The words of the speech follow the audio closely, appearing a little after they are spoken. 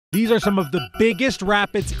These are some of the biggest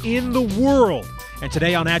rapids in the world. And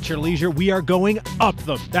today on At Your Leisure, we are going up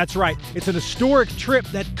them. That's right, it's an historic trip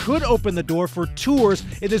that could open the door for tours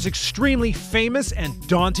in this extremely famous and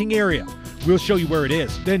daunting area. We'll show you where it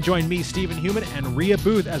is. Then join me, Stephen Heumann, and Rhea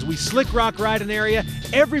Booth as we slick rock ride an area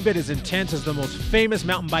every bit as intense as the most famous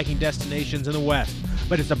mountain biking destinations in the West.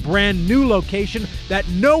 But it's a brand new location that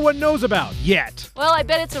no one knows about yet. Well, I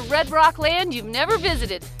bet it's a red rock land you've never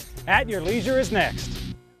visited. At Your Leisure is next.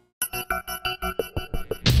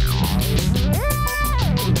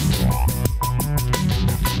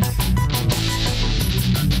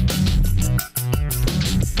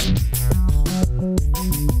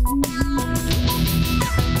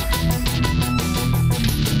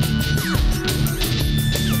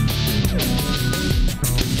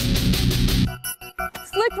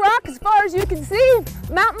 Slick rock as far as you can see,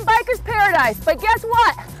 mountain biker's paradise. But guess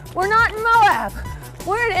what? We're not in Moab.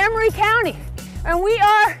 We're in Emery County, and we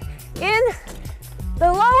are in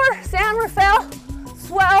the lower San Rafael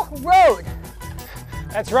Swell Road.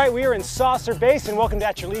 That's right, we are in Saucer Basin. Welcome to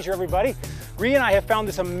At Your Leisure, everybody. Rhea and I have found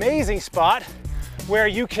this amazing spot where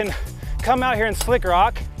you can come out here and slick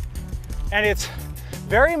rock, and it's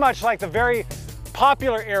very much like the very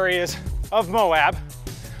popular areas of Moab,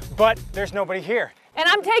 but there's nobody here. And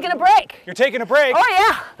I'm taking a break. You're taking a break? Oh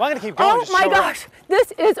yeah. Well, I'm gonna keep going. Oh my gosh,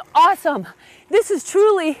 this is awesome. This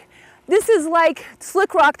is like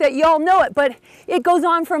slick rock that y'all know it, but it goes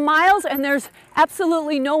on for miles and there's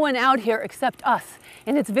absolutely no one out here except us.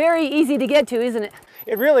 And it's very easy to get to, isn't it?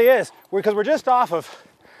 It really is, because we're just off of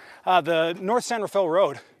the North San Rafael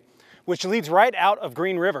Road, which leads right out of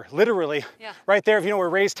Green River, literally. Yeah. Right there, if you know where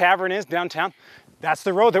Ray's Tavern is, downtown. That's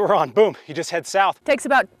the road that we're on. Boom, you just head south. Takes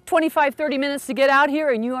about 25, 30 minutes to get out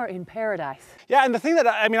here and you are in paradise. Yeah, and the thing that,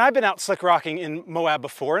 I've been out slick rocking in Moab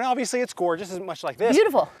before, and obviously it's gorgeous, as much like this.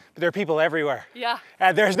 Beautiful. But there are people everywhere. Yeah.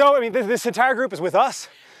 And there's no, this entire group is with us.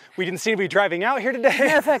 We didn't seem to be driving out here today.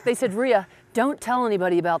 Matter of fact, they said, Rhea, don't tell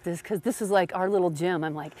anybody about this because this is like our little gym.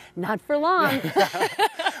 I'm like, not for long.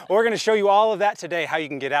 Well, we're going to show you all of that today, how you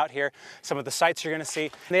can get out here, some of the sights you're going to see.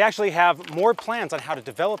 And they actually have more plans on how to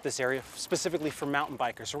develop this area specifically for mountain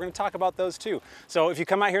bikers. So we're going to talk about those too. So if you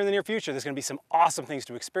come out here in the near future, there's going to be some awesome things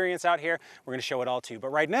to experience out here. We're going to show it all to you. But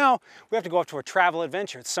right now, we have to go up to a travel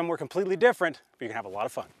adventure. It's somewhere completely different, but you're going to have a lot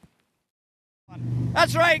of fun.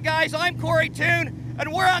 That's right, guys. I'm Kory Toon,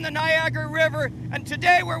 and we're on the Niagara River, and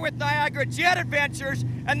today we're with Niagara Jet Adventures,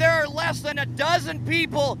 and there are less than a dozen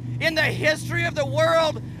people in the history of the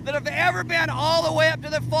world that have ever been all the way up to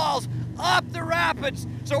the falls, up the rapids.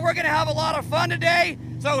 So we're going to have a lot of fun today.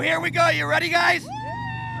 So here we go. You ready, guys?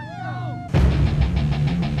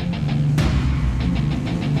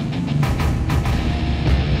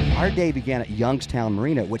 Our day began at Youngstown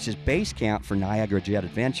Marina, which is base camp for Niagara Jet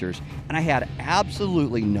Adventures, and I had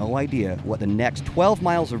absolutely no idea what the next 12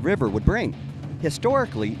 miles of river would bring.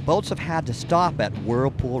 Historically, boats have had to stop at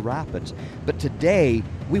Whirlpool Rapids, but today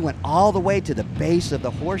we went all the way to the base of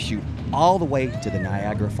the horseshoe, all the way to the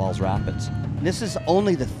Niagara Falls Rapids. This is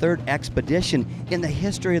only the third expedition in the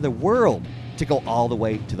history of the world to go all the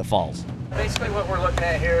way to the falls. Basically what we're looking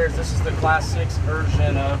at here is this is the Class 6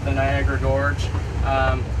 version of the Niagara Gorge.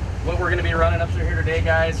 What we're going to be running up through here today,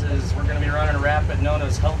 guys, is we're going to be running a rapid known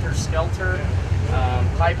as Helter Skelter,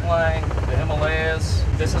 Pipeline, the Himalayas.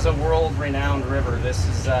 This is a world-renowned river. This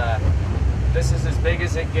is as big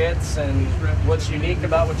as it gets, and what's unique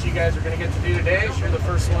about what you guys are going to get to do today is you're the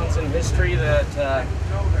first ones in history that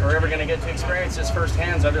are ever going to get to experience this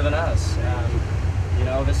firsthand other than us. You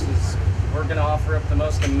know, we're going to offer up the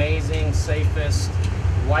most amazing, safest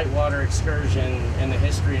whitewater excursion in the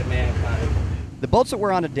history of mankind. The boats that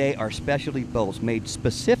we're on today are specialty boats made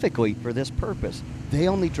specifically for this purpose. They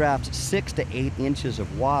only draft 6 to 8 inches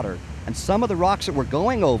of water, and some of the rocks that we're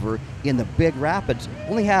going over in the big rapids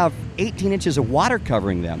only have 18 inches of water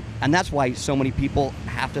covering them. And that's why so many people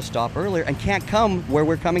have to stop earlier and can't come where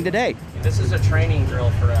we're coming today. This is a training drill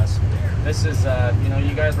for us. This is, you know,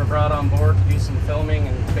 you guys were brought on board to do some filming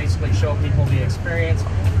and basically show people the experience.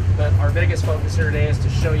 But our biggest focus here today is to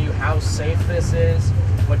show you how safe this is,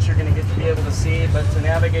 what you're going to get to be able to see. But to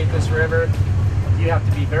navigate this river, you have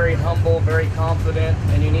to be very humble, very confident,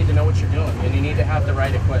 and you need to know what you're doing, and you need to have the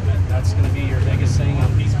right equipment. That's going to be your biggest thing.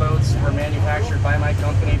 These boats were manufactured by my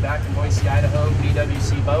company back in Boise, Idaho,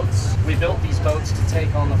 BWC Boats. We built these boats to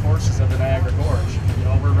take on the forces of the Niagara Gorge. You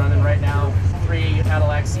know, we're running right now 3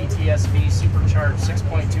 Cadillac CTSV supercharged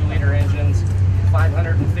 6.2 liter engines,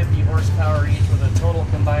 550 horsepower each, with a total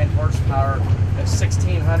combined horsepower of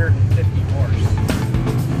 1,650 horse.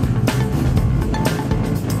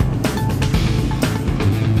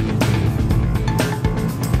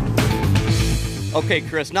 Okay,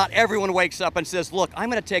 Chris, not everyone wakes up and says, look, I'm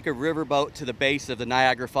going to take a riverboat to the base of the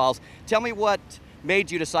Niagara Falls. Tell me what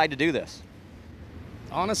made you decide to do this?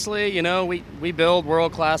 Honestly, you know, we build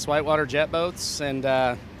world-class whitewater jet boats, and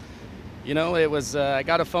you know, it was, I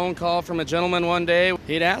got a phone call from a gentleman one day.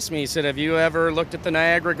 He'd asked me, he said, have you ever looked at the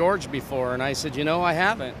Niagara Gorge before? And I said, you know, I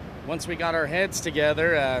haven't. Once we got our heads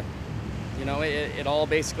together, you know, it all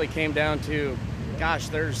basically came down to, gosh,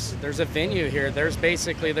 there's a venue here.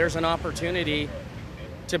 There's an opportunity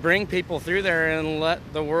to bring people through there and let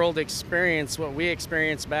the world experience what we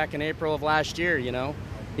experienced back in April of last year, you know.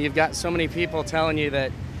 You've got so many people telling you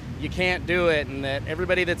that you can't do it and that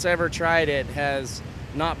everybody that's ever tried it has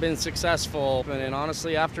not been successful. And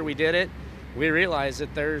honestly, after we did it, we realized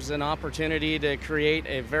that there's an opportunity to create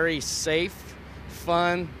a very safe,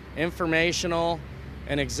 fun, informational,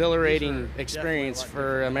 and exhirating experience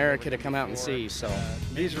for America to come out and see. So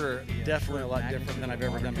these are definitely a lot different than I've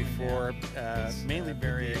ever done before. Mainly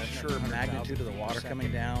the sheer magnitude of the water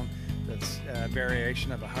coming down. That's a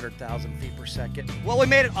variation of 100,000 feet per second. Well, we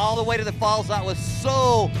made it all the way to the falls. That was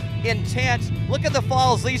so intense. Look at the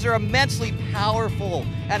falls. These are immensely powerful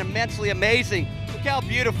and immensely amazing. Look how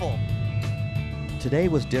beautiful. Today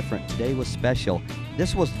was different. Today was special.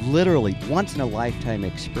 This was literally once in a lifetime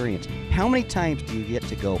experience. How many times do you get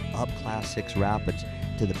to go up Class 6 rapids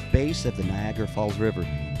to the base of the Niagara Falls River?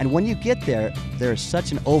 And when you get there, there is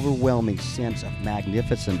such an overwhelming sense of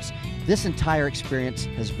magnificence. This entire experience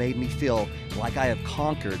has made me feel like I have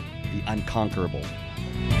conquered the unconquerable.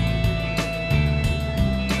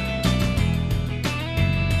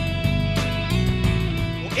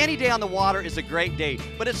 Any day on the water is a great day,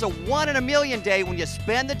 but it's a 1 in a million day when you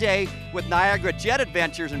spend the day with Niagara Jet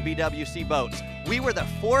Adventures and BWC boats. We were the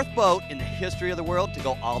 4th boat in the history of the world to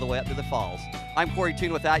go all the way up to the falls. I'm Kory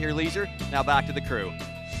Toon with At Your Leisure. Now back to the crew.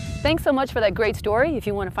 Thanks so much for that great story. If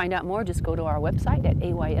you want to find out more, just go to our website at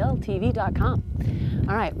ayltv.com.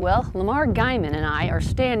 All right, well, Lamar Guyman and I are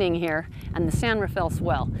standing here on the San Rafael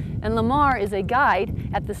Swell. And Lamar is a guide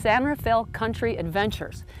at the San Rafael Country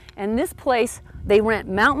Adventures. And this place, they rent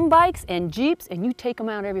mountain bikes and Jeeps, and you take them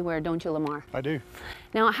out everywhere, don't you, Lamar? I do.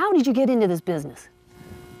 Now, how did you get into this business?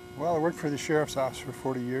 Well, I worked for the Sheriff's Office for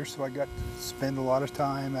 40 years, so I got to spend a lot of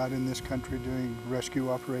time out in this country doing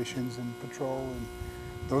rescue operations and patrol and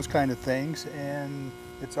those kind of things, and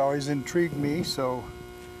it's always intrigued me, so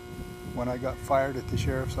when I got fired at the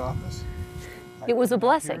Sheriff's Office, It was a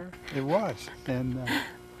blessing. It was, and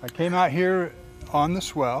I came out here on the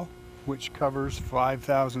swell, which covers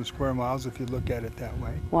 5,000 square miles if you look at it that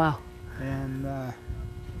way. Wow. And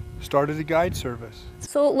started a guide service.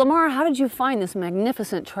 So Lamar, how did you find this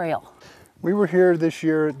magnificent trail? We were here this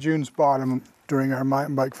year at June's Bottom during our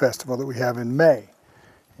mountain bike festival that we have in May.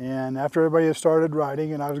 And after everybody had started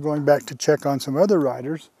riding and I was going back to check on some other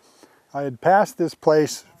riders, I had passed this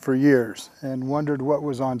place for years and wondered what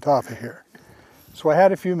was on top of here. So I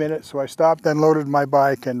had a few minutes, so I stopped, unloaded my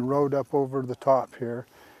bike and rode up over the top here.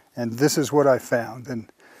 And this is what I found.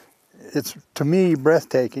 And it's, to me,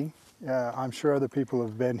 breathtaking. I'm sure other people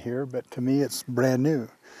have been here, but to me it's brand new.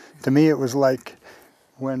 To me it was like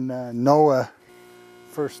when Noah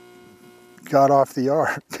first got off the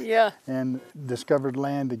ark and discovered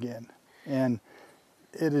land again. And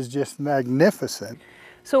it is just magnificent.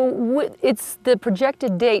 So it's the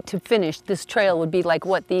projected date to finish this trail would be like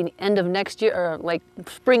what, the end of next year or like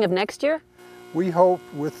spring of next year? We hope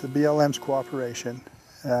with the BLM's cooperation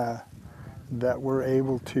that we're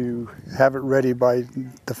able to have it ready by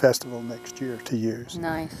the festival next year to use.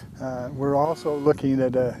 Nice. We're also looking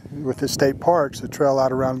at, with the state parks, a trail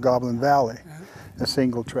out around Goblin Valley, a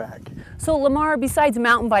single track. So Lamar, besides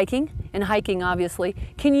mountain biking and hiking obviously,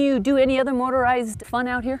 can you do any other motorized fun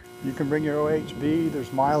out here? You can bring your OHV,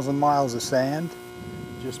 there's miles and miles of sand.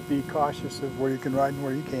 Just be cautious of where you can ride and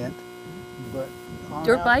where you can't. But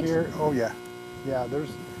dirt bikes? Here, oh yeah. Yeah,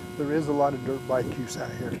 there is a lot of dirt bike use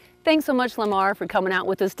out here. Thanks so much, Lamar, for coming out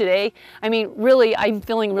with us today. I mean, really, I'm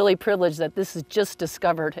feeling really privileged that this is just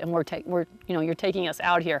discovered and you're taking us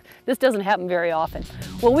out here. This doesn't happen very often.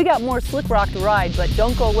 Well, we got more Slick Rock to ride, but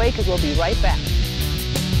don't go away because we'll be right back.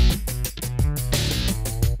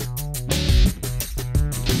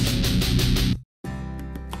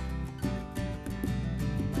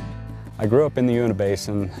 I grew up in the Uinta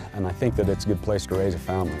Basin, and I think that it's a good place to raise a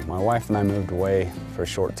family. My wife and I moved away for a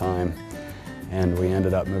short time, and we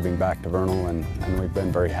ended up moving back to Vernal, and we've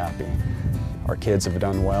been very happy. Our kids have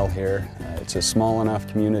done well here. It's a small enough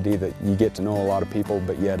community that you get to know a lot of people,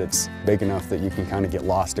 but yet it's big enough that you can kind of get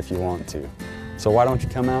lost if you want to. So why don't you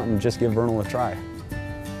come out and just give Vernal a try?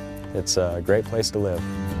 It's a great place to live.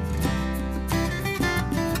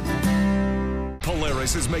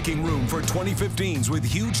 Polaris is making room for 2015s with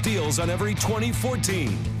huge deals on every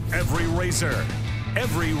 2014. Every RZR,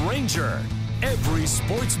 every Ranger, every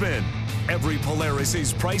Sportsman. Every Polaris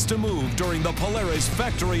is priced to move during the Polaris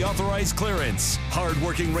factory authorized clearance.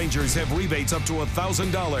 Hard-working Rangers have rebates up to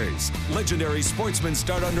 $1,000. Legendary Sportsmen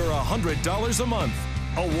start under $100 a month.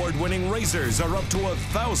 Award-winning RZRs are up to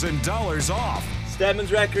 $1,000 off.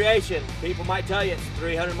 Stedman's Recreation. People might tell you it's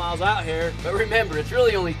 300 miles out here, but remember, it's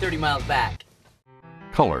really only 30 miles back.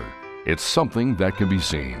 Color. It's something that can be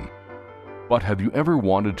seen. But have you ever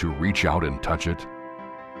wanted to reach out and touch it?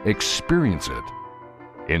 Experience it.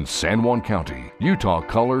 In San Juan County, Utah,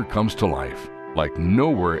 color comes to life like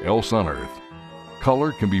nowhere else on earth.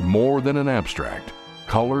 Color can be more than an abstract.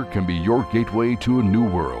 Color can be your gateway to a new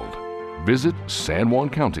world. Visit San Juan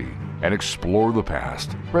County and explore the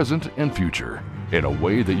past, present, and future in a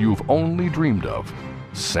way that you've only dreamed of.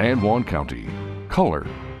 San Juan County. Color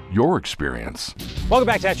your experience. Welcome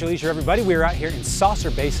back to At Your Leisure, everybody. We are out here in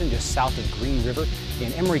Saucer Basin, just south of Green River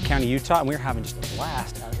in Emery County, Utah, and we're having just a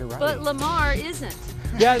blast out here riding. But Lamar isn't.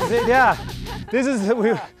 Yeah, this is,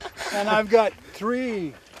 and I've got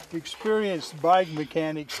 3 experienced bike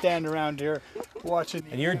mechanics standing around here watching.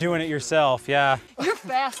 And you're doing it yourself, yeah. You're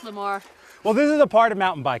fast, Lamar. Well, this is a part of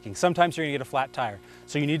mountain biking. Sometimes you're gonna get a flat tire.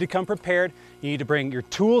 So you need to come prepared. You need to bring your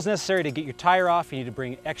tools necessary to get your tire off. You need to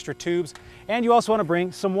bring extra tubes. And you also wanna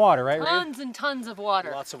bring some water, right? Tons and tons of water.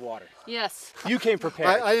 Lots of water. Yes. You came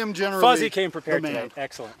prepared. I am generally Fuzzy came prepared the man. today.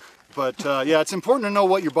 Excellent. But yeah, it's important to know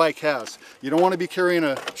what your bike has. You don't want to be carrying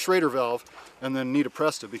a Schrader valve and then need a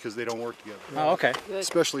Presta because they don't work together. Oh, okay. Good.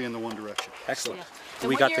 Especially in the one direction. Excellent. Yeah.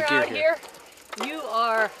 We got the gear here. You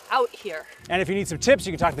are out here. And if you need some tips,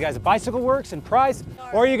 you can talk to the guys at Bicycle Works in Price,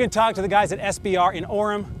 or you can talk to the guys at SBR in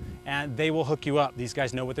Orem, and they will hook you up. These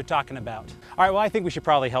guys know what they're talking about. All right, well, I think we should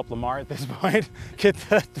probably help Lamar at this point get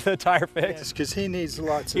the tire fixed. Yes, because he needs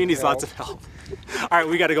lots of help. He needs lots of help. All right,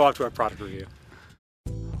 we got to go off to our product review.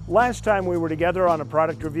 Last time we were together on a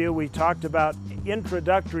product review, we talked about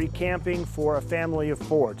introductory camping for a family of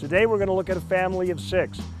 4. Today we're going to look at a family of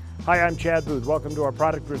 6. Hi, I'm Chad Booth. Welcome to our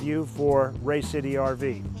product review for Ray City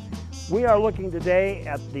RV. We are looking today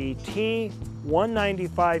at the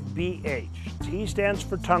T195BH. T stands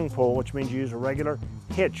for tongue pull, which means you use a regular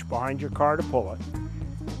hitch behind your car to pull it.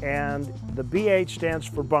 And the BH stands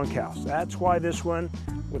for bunkhouse. That's why this one,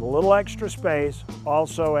 with a little extra space,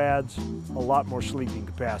 also adds a lot more sleeping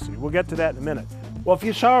capacity. We'll get to that in a minute. Well, if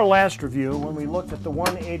you saw our last review, when we looked at the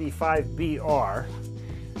 185BR,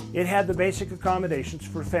 it had the basic accommodations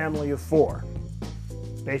for a family of 4.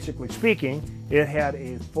 Basically speaking, it had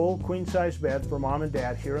a full queen-size bed for mom and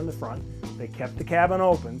dad here in the front. They kept the cabin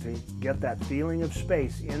open to get that feeling of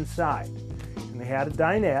space inside. And they had a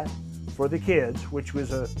dinette for the kids, which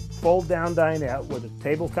was a fold-down dinette where the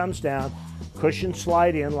table comes down, cushions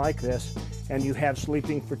slide in like this, and you have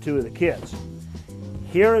sleeping for 2 of the kids.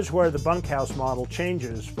 Here is where the bunkhouse model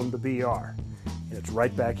changes from the BR, and it's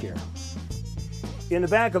right back here. In the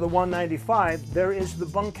back of the 195, there is the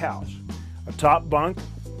bunkhouse. A top bunk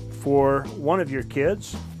for one of your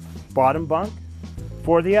kids, bottom bunk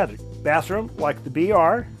for the other. Bathroom, like the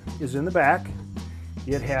BR, is in the back.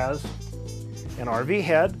 It has an RV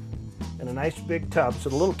head and a nice big tub so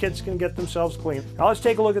the little kids can get themselves clean. Now let's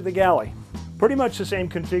take a look at the galley. Pretty much the same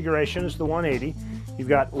configuration as the 180. You've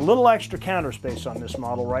got a little extra counter space on this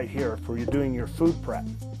model right here for you doing your food prep.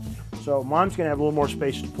 So mom's gonna have a little more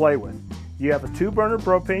space to play with. You have a 2-burner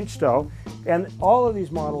propane stove, and all of these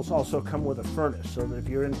models also come with a furnace so that if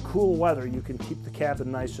you're in cool weather, you can keep the cabin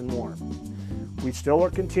nice and warm. We still are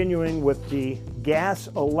continuing with the gas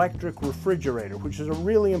electric refrigerator, which is a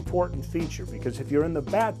really important feature because if you're in the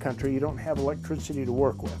backcountry, you don't have electricity to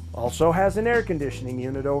work with. Also has an air conditioning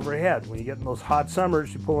unit overhead. When you get in those hot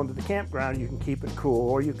summers, you pull into the campground, you can keep it cool,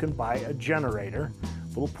 or you can buy a generator,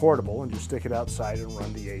 a little portable, and just stick it outside and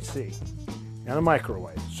run the AC. And a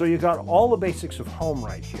microwave. So you got all the basics of home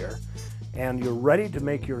right here, and you're ready to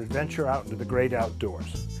make your adventure out into the great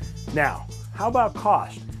outdoors. Now, how about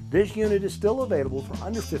cost? This unit is still available for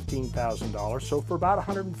under $15,000, so for about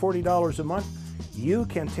 $140 a month, you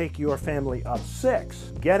can take your family of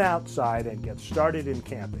 6, get outside, and get started in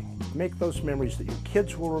camping. Make those memories that your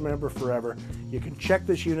kids will remember forever. You can check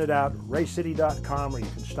this unit out at raycity.com, or you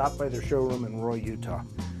can stop by their showroom in Roy, Utah.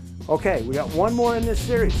 Okay, we got one more in this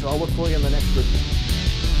series, so I'll look for you in the next review.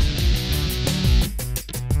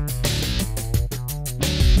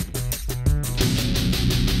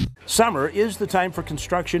 Summer is the time for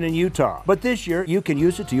construction in Utah, but this year you can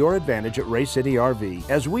use it to your advantage at Ray City RV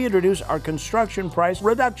as we introduce our construction price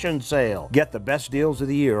reduction sale. Get the best deals of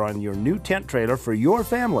the year on your new tent trailer for your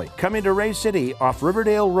family. Come into Ray City off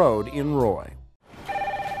Riverdale Road in Roy.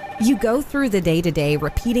 You go through the day-to-day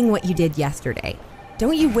repeating what you did yesterday.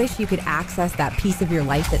 Don't you wish you could access that piece of your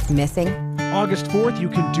life that's missing? August 4th, you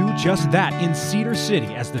can do just that in Cedar City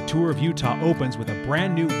as the Tour of Utah opens with a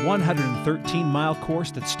brand new 113-mile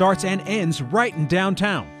course that starts and ends right in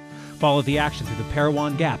downtown. Follow the action through the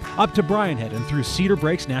Parowan Gap, up to Bryan Head, and through Cedar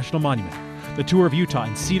Breaks National Monument. The Tour of Utah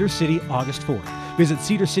in Cedar City, August 4th. Visit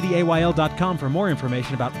cedarcityayl.com for more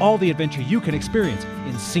information about all the adventure you can experience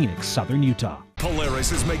in scenic southern Utah.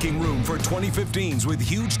 Polaris is making room for 2015s with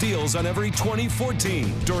huge deals on every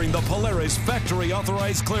 2014 during the Polaris Factory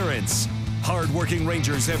Authorized Clearance. Hard-working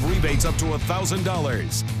Rangers have rebates up to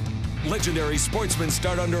 $1,000. Legendary Sportsmen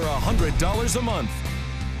start under $100 a month.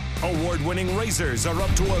 Award-winning RZRs are up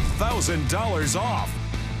to $1,000 off.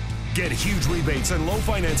 Get huge rebates and low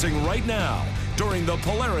financing right now during the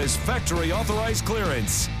Polaris Factory Authorized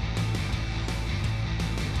Clearance.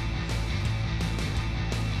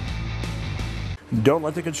 Don't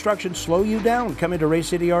let the construction slow you down. Come into Ray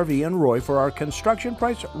City RV in Roy for our construction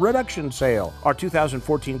price reduction sale. Our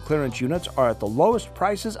 2014 clearance units are at the lowest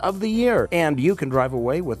prices of the year, and you can drive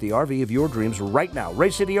away with the RV of your dreams right now. Ray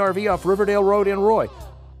City RV off Riverdale Road in Roy.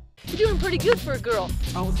 You're doing pretty good for a girl.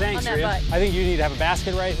 Oh, thanks, on that Rhea. bike. I think you need to have a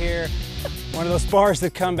basket right here. One of those bars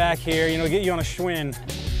that come back here, you know, get you on a Schwinn,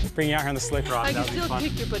 bring you out here on the slick rock. I can That'd be still fun.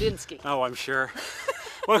 kick your Badinsky. Oh, I'm sure.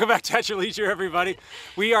 Welcome back to At Your Leisure, everybody.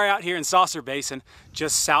 We are out here in Saucer Basin,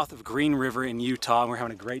 just south of Green River in Utah, and we're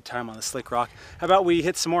having a great time on the slick rock. How about we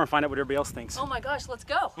hit some more and find out what everybody else thinks? Oh my gosh, let's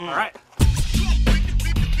go. All right.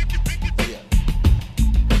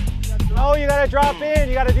 Oh, you gotta drop in,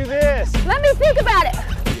 you gotta do this. Let me think about it.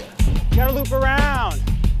 You gotta loop around.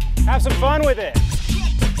 Have some fun with it.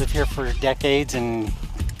 Live here for decades and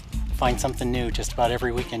find something new just about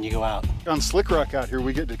every weekend you go out. On Slick Rock out here,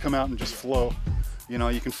 we get to come out and just flow. You know,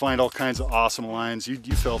 you can find all kinds of awesome lines. You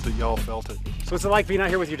felt it, y'all felt it. So what's it like being out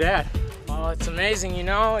here with your dad? Well, it's amazing, you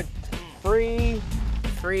know, it's free,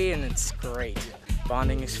 and it's great.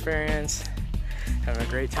 Bonding experience, having a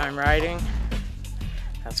great time riding,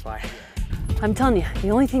 that's why. I'm telling you, the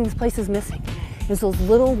only thing this place is missing is those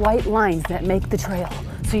little white lines that make the trail,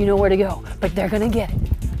 so you know where to go, but they're gonna get it.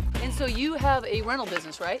 And so you have a rental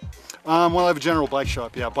business, right? Well, I have a general bike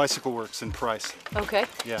shop, yeah, Bicycle Works in Price. Okay,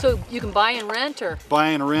 Yeah. so you can buy and rent, or? Buy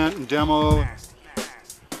and rent and demo.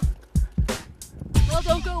 Well,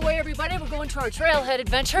 don't go away, everybody. We're going to our trailhead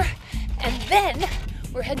adventure, and then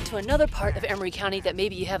we're heading to another part of Emery County that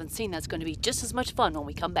maybe you haven't seen that's going to be just as much fun when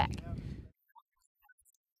we come back.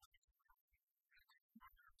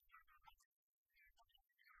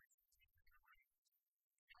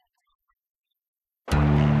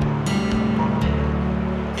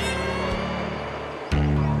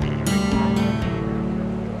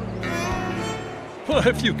 Well,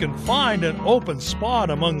 if you can find an open spot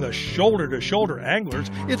among the shoulder-to-shoulder anglers,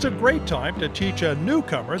 it's a great time to teach a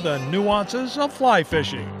newcomer the nuances of fly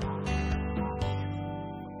fishing.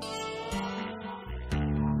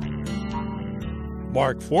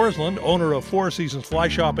 Mark Forsland, owner of Four Seasons Fly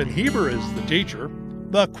Shop in Heber, is the teacher.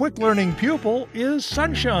 The quick-learning pupil is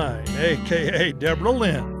Sunshine, a.k.a. Deborah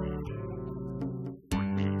Lynn.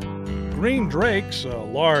 Green drakes, a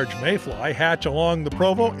large mayfly, hatch along the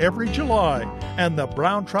Provo every July, and the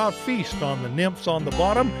brown trout feast on the nymphs on the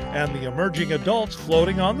bottom and the emerging adults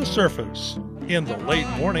floating on the surface. In the late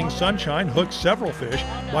morning, Sunshine hooks several fish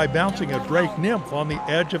by bouncing a drake nymph on the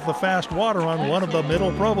edge of the fast water on one of the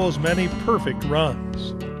Middle Provo's many perfect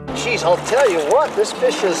runs. Jeez, I'll tell you what, this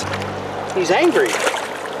fish he's angry.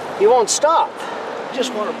 He won't stop. I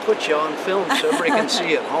just want to put you on film so everybody can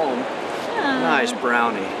see at home. Nice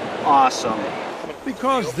brownie. Awesome.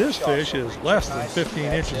 Because this fish is less than 15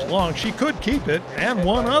 inches long, she could keep it and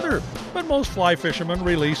one other, but most fly fishermen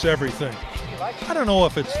release everything. I don't know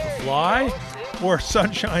if it's the fly, or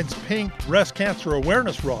Sunshine's pink breast cancer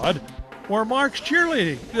awareness rod, or Mark's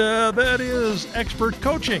cheerleading, that is, expert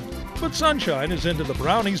coaching, but Sunshine is into the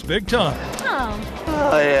brownies big time.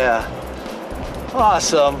 Oh yeah.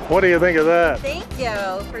 Awesome. What do you think of that? Thank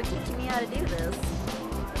you for teaching me how to do this.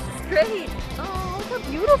 This is great. Oh, look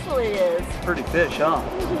how beautiful it is. Pretty fish, huh?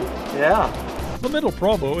 Yeah. The Middle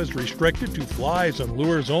Provo is restricted to flies and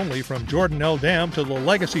lures only from Jordanelle Dam to the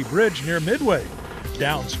Legacy Bridge near Midway.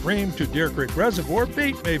 Downstream to Deer Creek Reservoir,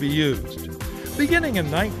 bait may be used. Beginning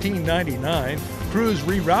in 1999, crews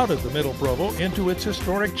rerouted the Middle Provo into its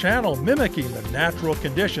historic channel, mimicking the natural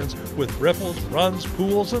conditions with riffles, runs,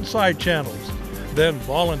 pools, and side channels. Then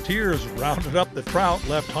volunteers rounded up the trout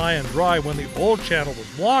left high and dry when the old channel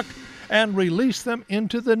was blocked and released them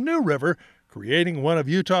into the new river, creating one of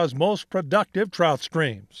Utah's most productive trout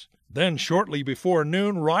streams. Then shortly before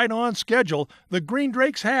noon, right on schedule, the green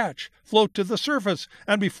drakes hatch, float to the surface,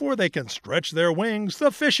 and before they can stretch their wings, the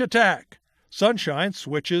fish attack. Sunshine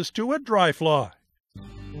switches to a dry fly.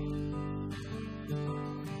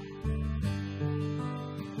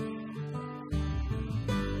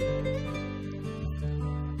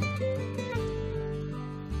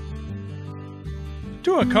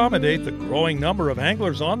 To accommodate the growing number of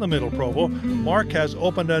anglers on the Middle Provo, Mark has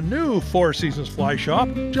opened a new Four Seasons fly shop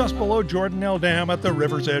just below Jordanelle Dam at the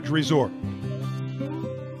River's Edge Resort.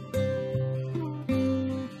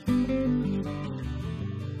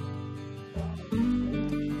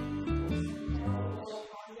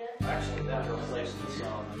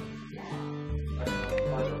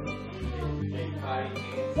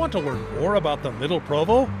 Want to learn more about the Middle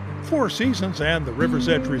Provo? Four Seasons and the River's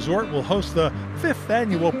Edge Resort will host the 5th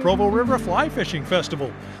annual Provo River Fly Fishing Festival.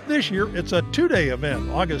 This year, it's a two-day event,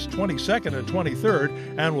 August 22nd and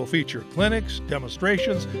 23rd, and will feature clinics,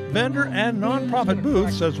 demonstrations, vendor and nonprofit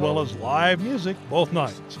booths, as well as live music both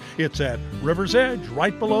nights. It's at River's Edge,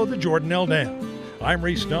 right below the Jordanelle Dam. I'm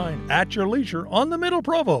Reese Stein, at your leisure on the Middle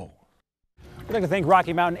Provo. We'd like to thank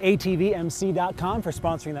RockyMountainATVMC.com for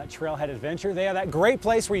sponsoring that trailhead adventure. They are that great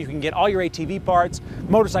place where you can get all your ATV parts,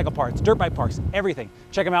 motorcycle parts, dirt bike parts, everything.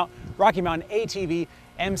 Check them out,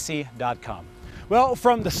 RockyMountainATVMC.com. Well,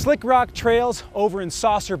 from the Slick Rock Trails over in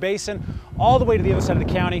Saucer Basin all the way to the other side of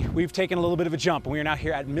the county, we've taken a little bit of a jump, and we are now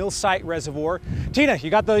here at Millsite Reservoir. Tina, you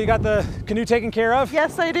got the canoe taken care of?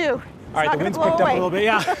 Yes, I do. All right, the wind's picked up a little bit,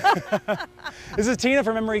 yeah. This is Tina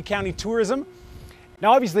from Emery County Tourism.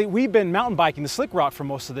 Now, obviously, we've been mountain biking the Slick Rock for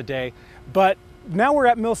most of the day, but now we're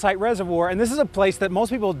at Millsite Reservoir, and this is a place that most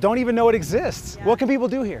people don't even know it exists. Yeah. What can people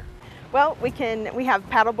do here? Well, we have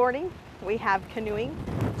paddleboarding, we have canoeing.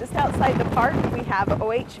 Just outside the park, we have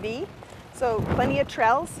OHV, so plenty of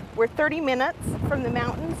trails. We're 30 minutes from the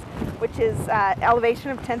mountains, which is elevation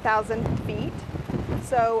of 10,000 feet.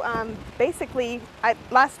 So basically,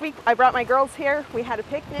 last week I brought my girls here, we had a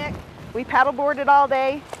picnic, we paddleboarded all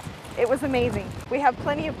day. It was amazing. We have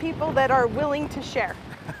plenty of people that are willing to share.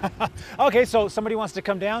 Okay, so somebody wants to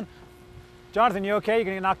come down. Jonathan, you okay? You're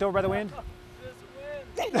gonna get knocked over by the wind?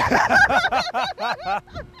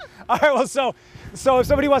 All right, well, so if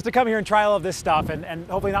somebody wants to come here and try all of this stuff and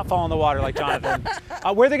hopefully not fall in the water like Jonathan,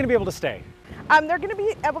 where are they gonna be able to stay? They're gonna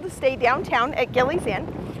be able to stay downtown at Gillies Inn,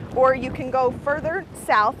 or you can go further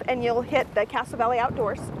south and you'll hit the Castle Valley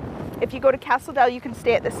Outdoors. If you go to Castle Valley, you can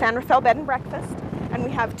stay at the San Rafael Bed and Breakfast. And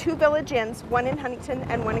we have 2 village inns, one in Huntington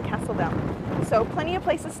and one in Castleville. So plenty of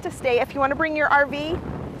places to stay. If you want to bring your RV,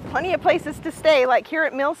 plenty of places to stay. Like here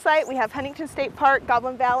at Millsite, we have Huntington State Park,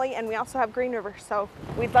 Goblin Valley, and we also have Green River. So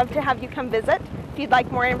we'd love to have you come visit. If you'd like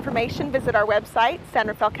more information, visit our website,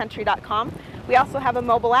 sanrafaelcountry.com. We also have a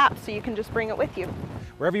mobile app, so you can just bring it with you.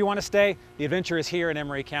 Wherever you want to stay, the adventure is here in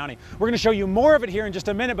Emery County. We're going to show you more of it here in just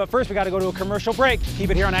a minute, but first we got to go to a commercial break.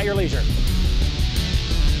 Keep it here on At Your Leisure.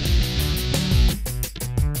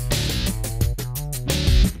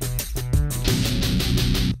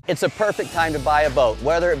 It's a perfect time to buy a boat,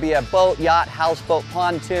 whether it be a boat, yacht, houseboat,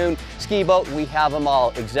 pontoon, ski boat, we have them all,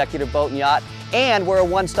 executive boat and yacht, and we're a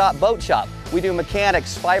one-stop boat shop. We do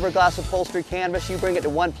mechanics, fiberglass upholstery, canvas, you bring it to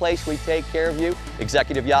one place, we take care of you,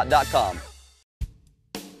 executiveyacht.com.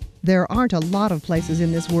 There aren't a lot of places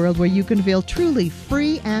in this world where you can feel truly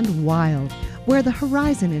free and wild, where the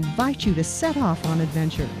horizon invites you to set off on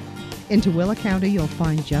adventure. In Tooele County, you'll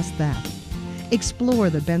find just that. Explore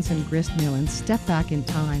the Benson Grist Mill and step back in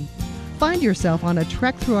time. Find yourself on a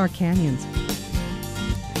trek through our canyons.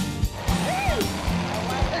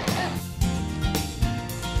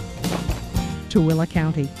 Tooele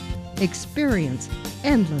County. Experience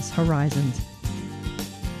endless horizons.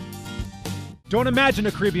 Don't imagine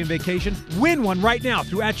a Caribbean vacation. Win one right now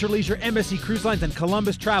through At Your Leisure, MSC Cruise Lines, and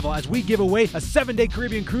Columbus Travel as we give away a 7-day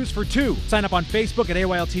Caribbean cruise for 2. Sign up on Facebook at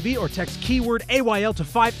AYL TV or text keyword AYL to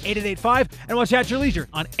 58885 and watch At Your Leisure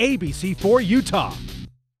on ABC4 Utah.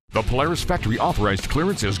 The Polaris Factory Authorized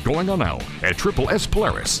Clearance is going on now at Triple S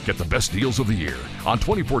Polaris. Get the best deals of the year on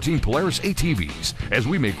 2014 Polaris ATVs as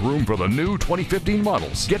we make room for the new 2015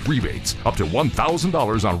 models. Get rebates up to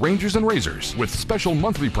 $1,000 on Rangers and Razors with special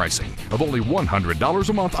monthly pricing of only $100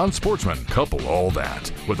 a month on Sportsman. Couple all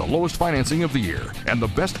that with the lowest financing of the year and the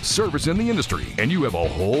best service in the industry, and you have a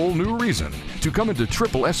whole new reason to come into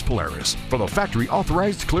Triple S Polaris for the factory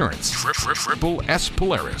authorized clearance. Triple S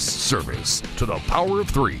Polaris. Service to the power of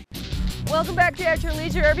 3. Welcome back to At Your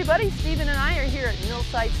Leisure, everybody. Stephen and I are here at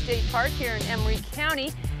Millsite State Park here in Emery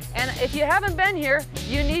County. And if you haven't been here,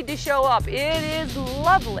 you need to show up. It is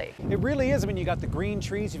lovely. It really is. I mean, you got the green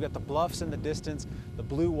trees, you've got the bluffs in the distance, the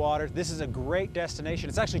blue water. This is a great destination.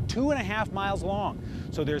 It's actually 2.5 miles long.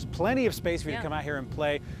 So there's plenty of space for you to come out here and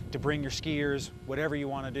play, to bring your skiers, whatever you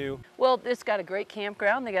want to do. Well, it's got a great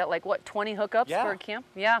campground. They got like, what, 20 hookups for a camp?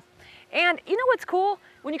 Yeah. And you know what's cool?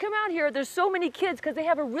 When you come out here, there's so many kids because they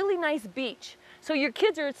have a really nice beach. So your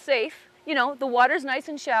kids are safe. You know, the water's nice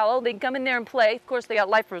and shallow. They can come in there and play. Of course, they got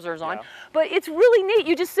life preservers on. But it's really neat.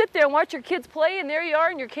 You just sit there and watch your kids play, and there you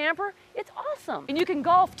are in your camper. It's awesome. And you can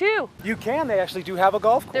golf, too. You can. They actually do have a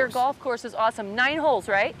golf course. Their golf course is awesome. 9 holes,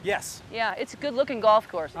 right? Yes. Yeah, it's a good-looking golf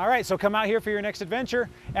course. All right, so come out here for your next adventure.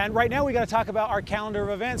 And right now, we got to talk about our calendar of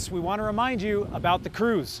events. We want to remind you about the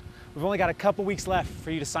cruise. We've only got a couple weeks left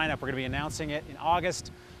for you to sign up. We're going to be announcing it in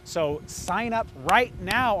August. So sign up right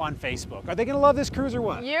now on Facebook. Are they going to love this cruise or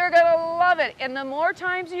what? You're going to love it. And the more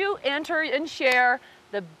times you enter and share,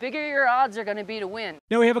 the bigger your odds are going to be to win.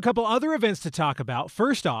 Now we have a couple other events to talk about.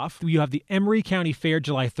 First off, you have the Emery County Fair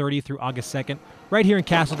July 30th through August 2nd, right here in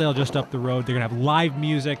Castledale, just up the road. They're going to have live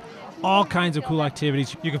music, all kinds of cool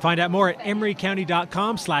activities. You can find out more at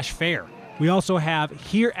emerycounty.com/fair. We also have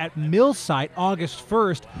here at Millsite, August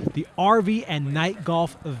 1st, the RV and night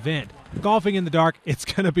golf event. Golfing in the dark, it's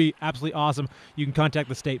going to be absolutely awesome. You can contact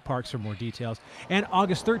the state parks for more details. And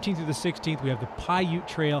August 13th through the 16th, we have the Paiute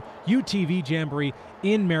Trail UTV Jamboree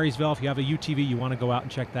in Marysville. If you have a UTV, you want to go out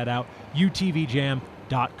and check that out,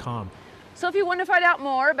 utvjam.com. So if you want to find out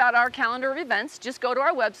more about our calendar of events, just go to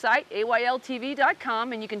our website,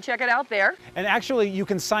 ayltv.com, and you can check it out there. And actually, you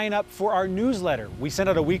can sign up for our newsletter. We send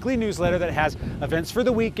out a weekly newsletter that has events for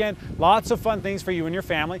the weekend, lots of fun things for you and your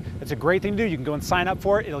family. It's a great thing to do. You can go and sign up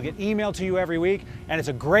for it. It'll get emailed to you every week, and it's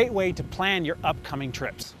a great way to plan your upcoming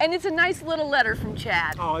trips. And it's a nice little letter from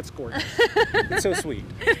Chad. Oh, it's gorgeous. It's so sweet.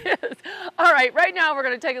 It is. All right, right now we're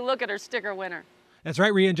going to take a look at our sticker winner. That's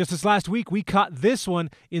right, Rhea. And just this last week, we caught this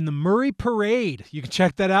one in the Murray Parade. You can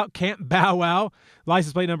check that out, Camp Bow Wow.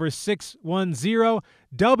 License plate number is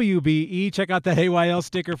 610WBE. Check out that AYL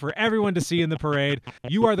sticker for everyone to see in the parade.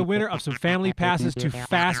 You are the winner of some family passes to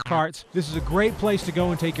Fast Carts. This is a great place to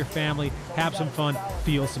go and take your family, have some fun,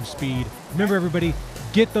 feel some speed. Remember, everybody,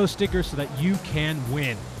 get those stickers so that you can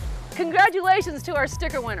win. Congratulations to our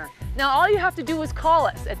sticker winner. Now, all you have to do is call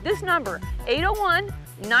us at this number,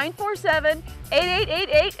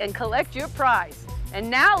 801-947-8888, and collect your prize. And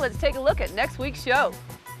now let's take a look at next week's show.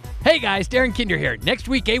 Hey guys, Darren Kinder here. Next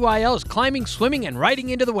week, AYL is climbing, swimming, and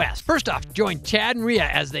riding into the West. First off, join Chad and Rhea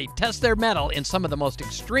as they test their mettle in some of the most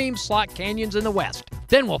extreme slot canyons in the West.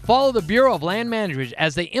 Then we'll follow the Bureau of Land Management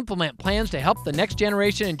as they implement plans to help the next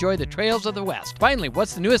generation enjoy the trails of the West. Finally,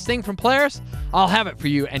 what's the newest thing from Polaris? I'll have it for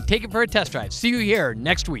you and take it for a test drive. See you here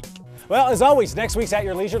next week. Well, as always, next week's At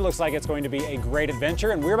Your Leisure looks like it's going to be a great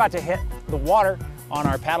adventure, and we're about to hit the water on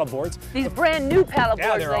our paddle boards. These brand new paddle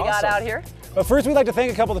boards they got out here. But first, we'd like to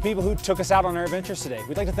thank a couple of the people who took us out on our adventures today.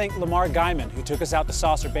 We'd like to thank Lamar Guyman, who took us out to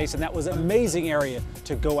Saucer Basin. That was an amazing area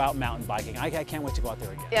to go out mountain biking. I can't wait to go out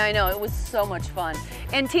there again. Yeah, I know. It was so much fun.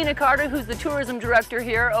 And Tina Carter, who's the tourism director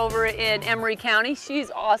here over in Emery County.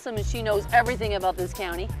 She's awesome, and she knows everything about this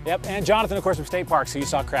county. Yep, and Jonathan, of course, from State Parks, who you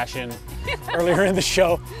saw crash in earlier in the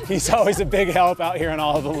show. He's always a big help out here on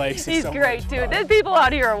all of the lakes. He's so great, too. The people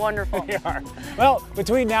out here are wonderful. They are. Well,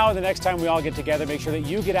 between now and the next time we all get together, make sure that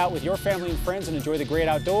you get out with your family and friends and enjoy the great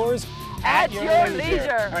outdoors at your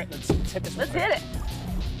leisure. All right, let's hit this. Let's hit it.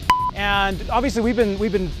 And obviously, we've been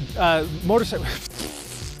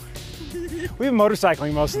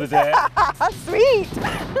motorcycling most of the day. Sweet.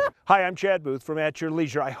 Hi, I'm Chad Booth from At Your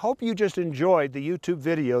Leisure. I hope you just enjoyed the YouTube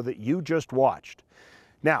video that you just watched.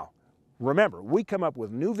 Now, remember, we come up with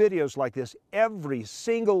new videos like this every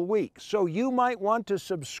single week, so you might want to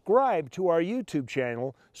subscribe to our YouTube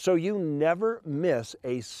channel so you never miss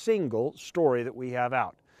a single story that we have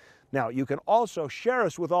out. Now, you can also share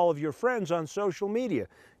us with all of your friends on social media.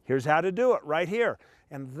 Here's how to do it right here,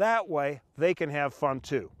 and that way they can have fun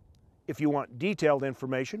too. If you want detailed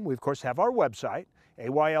information, we of course have our website,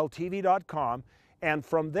 ayltv.com, and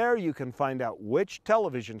from there you can find out which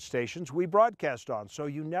television stations we broadcast on, so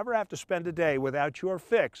you never have to spend a day without your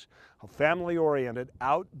fix of family-oriented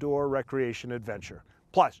outdoor recreation adventure.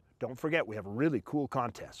 Plus, don't forget we have really cool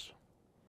contests.